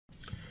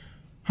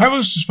Hi,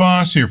 this is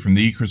Voss here from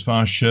the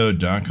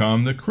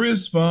ChrisVossShow.com, the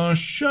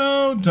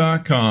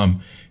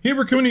ChrisVossShow.com. Hey,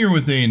 we're coming here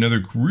with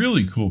another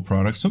really cool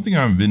product, something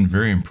I've been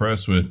very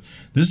impressed with.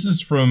 This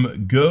is from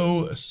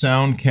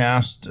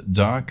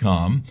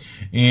Soundcast.com,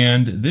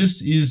 and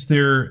this is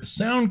their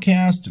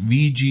Soundcast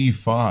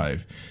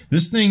VG5.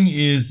 This thing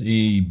is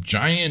a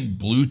giant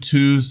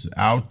Bluetooth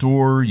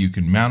outdoor, you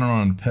can mount it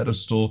on a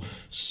pedestal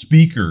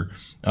speaker,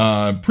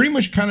 pretty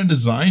much kind of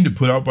designed to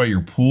put out by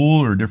your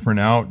pool or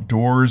different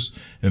outdoors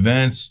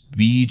events,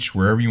 beach,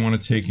 wherever you want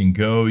to take and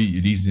go. It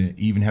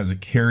even has a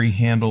carry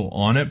handle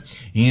on it,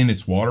 and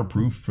it's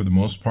waterproof for the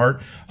most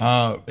part,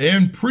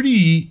 and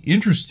pretty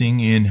interesting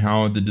in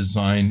how the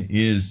design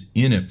is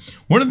in it.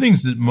 One of the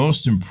things that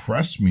most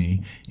impressed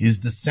me is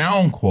the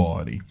sound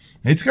quality.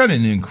 It's got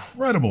an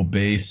incredible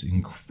bass,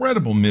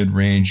 incredible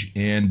mid-range,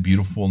 and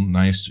beautiful,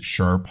 nice,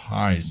 sharp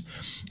highs.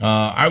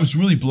 I was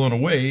really blown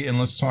away, and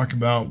let's talk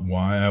about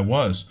why I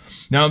was.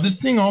 Now,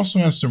 this thing also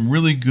has some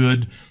really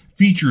good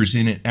features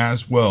in it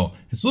as well.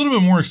 It's a little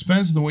bit more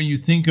expensive than what you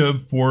think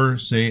of for,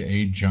 say,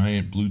 a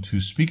giant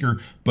Bluetooth speaker,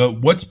 but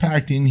what's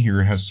packed in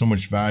here has so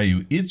much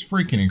value. It's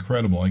freaking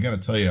incredible. I got to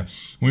tell you,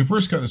 when we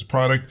first got this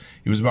product,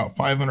 it was about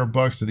 $500.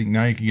 I think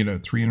now you can get it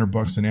at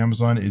 $300 on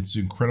Amazon. It's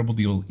an incredible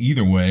deal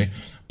either way,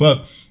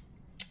 but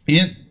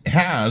it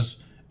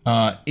has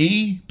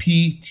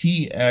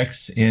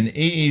aptX and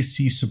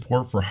AAC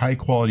support for high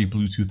quality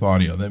Bluetooth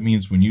audio. That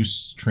means when you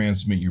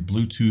transmit your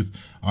Bluetooth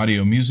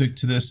audio music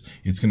to this,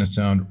 it's going to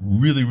sound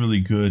really, really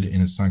good,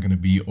 and it's not going to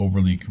be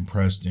overly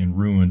compressed and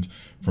ruined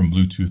from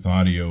Bluetooth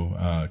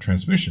audio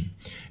transmission.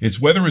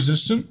 It's weather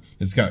resistant.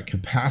 It's got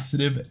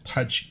capacitive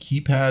touch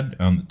keypad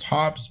on the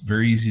top. It's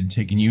very easy to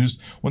take and use.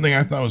 One thing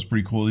I thought was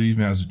pretty cool, it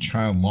even has a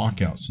child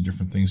lockout, some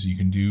different things that you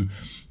can do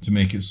to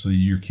make it so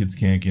your kids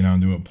can't get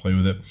onto it and play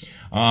with it.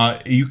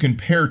 You can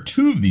pair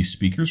two of these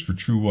speakers for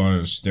true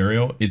audio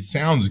stereo. It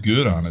sounds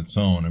good on its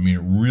own. I mean,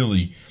 it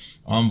really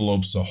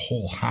envelopes a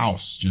whole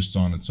house just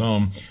on its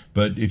own.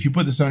 But if you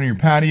put this on your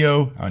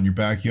patio, out in your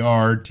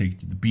backyard, take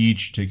it to the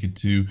beach, take it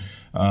to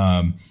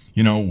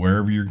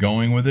wherever you're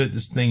going with it,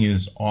 this thing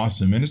is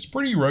awesome. And it's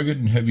pretty rugged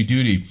and heavy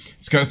duty.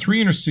 It's got a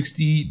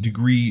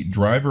 360-degree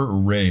driver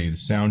array. The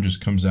sound just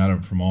comes out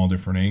of it from all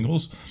different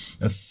angles.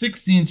 A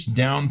 6-inch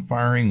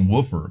down-firing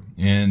woofer.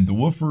 And the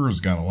woofer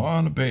has got a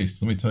lot of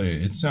bass. Let me tell you,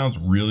 it sounds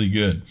really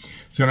good.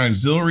 It's got an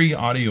auxiliary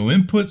audio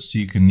input, so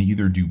you can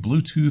either do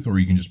Bluetooth or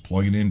you can just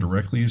plug it in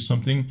directly to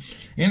something.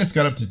 And it's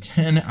got up to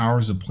 10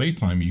 hours of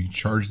playtime. You can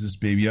charge this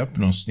baby up and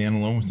it'll stand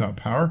alone without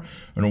power,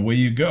 and away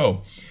you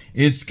go.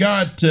 It's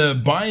got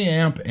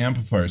bi-amp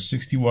amplifier,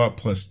 60 watt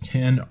plus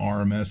 10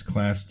 RMS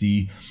Class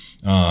D.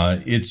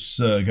 It's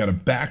got a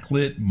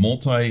backlit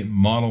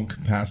multi-model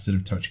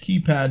capacitive touch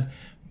keypad,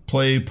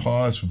 play,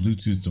 pause for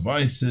Bluetooth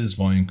devices,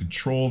 volume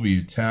control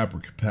via tap or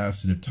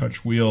capacitive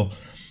touch wheel,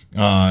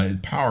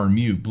 power,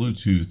 mute,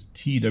 Bluetooth,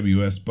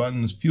 TWS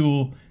buttons,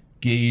 fuel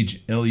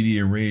gauge, LED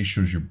array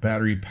shows your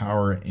battery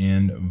power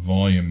and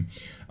volume.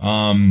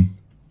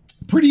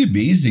 Pretty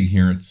amazing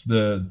here. It's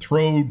the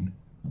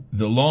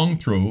long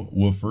throw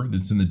woofer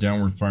that's in the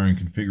downward firing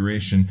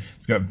configuration.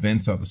 It's got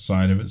vents out the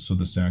side of it so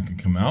the sound can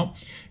come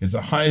out. It's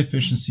a high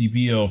efficiency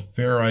BL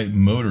ferrite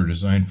motor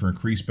designed for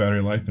increased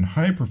battery life and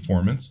high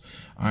performance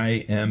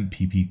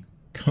IMPP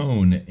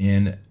cone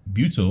and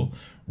butyl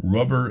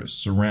rubber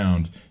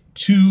surround.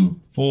 Two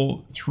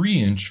full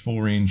 3-inch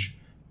full range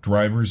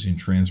drivers in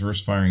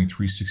transverse firing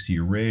 360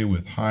 array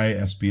with high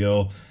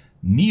SBL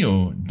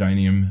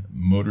neodymium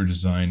motor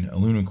design,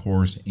 aluminum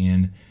cores,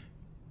 and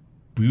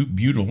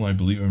butyl, I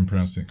believe I'm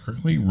pronouncing it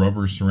correctly,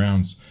 rubber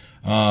surrounds.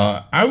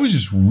 I was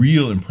just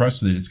real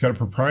impressed with it. It's got a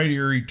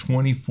proprietary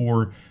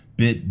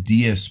 24-bit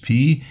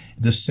DSP.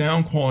 The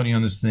sound quality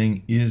on this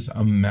thing is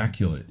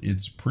immaculate.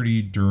 It's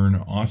pretty darn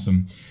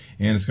awesome.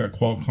 And it's got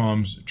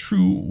Qualcomm's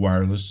true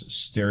wireless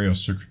stereo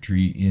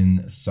circuitry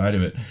inside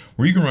of it,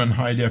 where you can run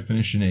high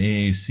definition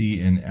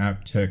AAC and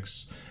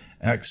aptX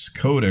X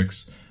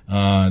codecs.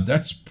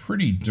 That's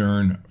pretty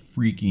darn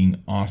freaking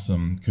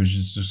awesome, because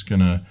it's just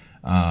gonna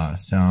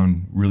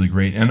sound really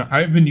great. And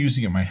I've been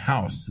using it in my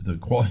house. The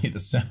quality of the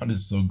sound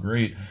is so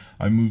great.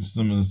 I moved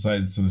some of the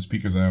sides of the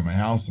speakers I have in my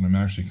house, and I'm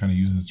actually kind of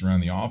using this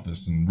around the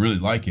office and really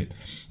like it.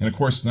 And of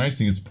course, the nice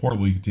thing, it's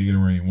portable. You can take it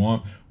anywhere you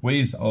want.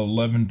 Weighs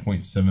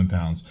 11.7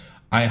 pounds.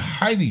 I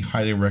highly,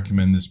 highly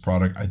recommend this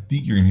product. I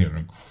think you're going to get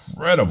an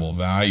incredible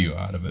value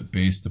out of it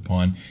based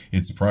upon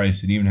its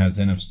price. It even has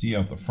NFC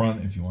out the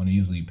front if you want to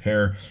easily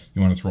pair.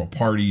 You want to throw a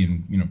party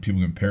and people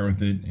can pair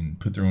with it and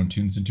put their own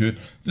tunes into it.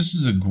 This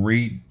is a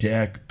great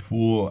deck,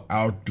 pool,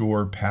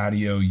 outdoor,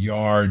 patio,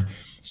 yard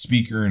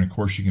speaker, and of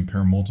course you can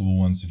pair multiple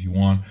ones if you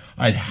want.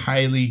 I'd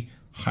highly,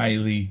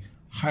 highly,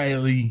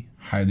 highly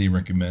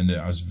recommend it.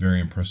 I was very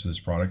impressed with this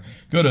product.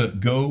 Go to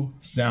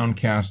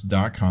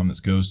GoSoundcast.com. That's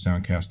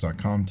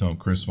GoSoundcast.com. Tell them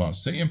Chris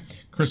Voss sent you.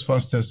 Chris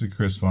Voss tested,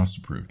 Chris Voss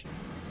approved.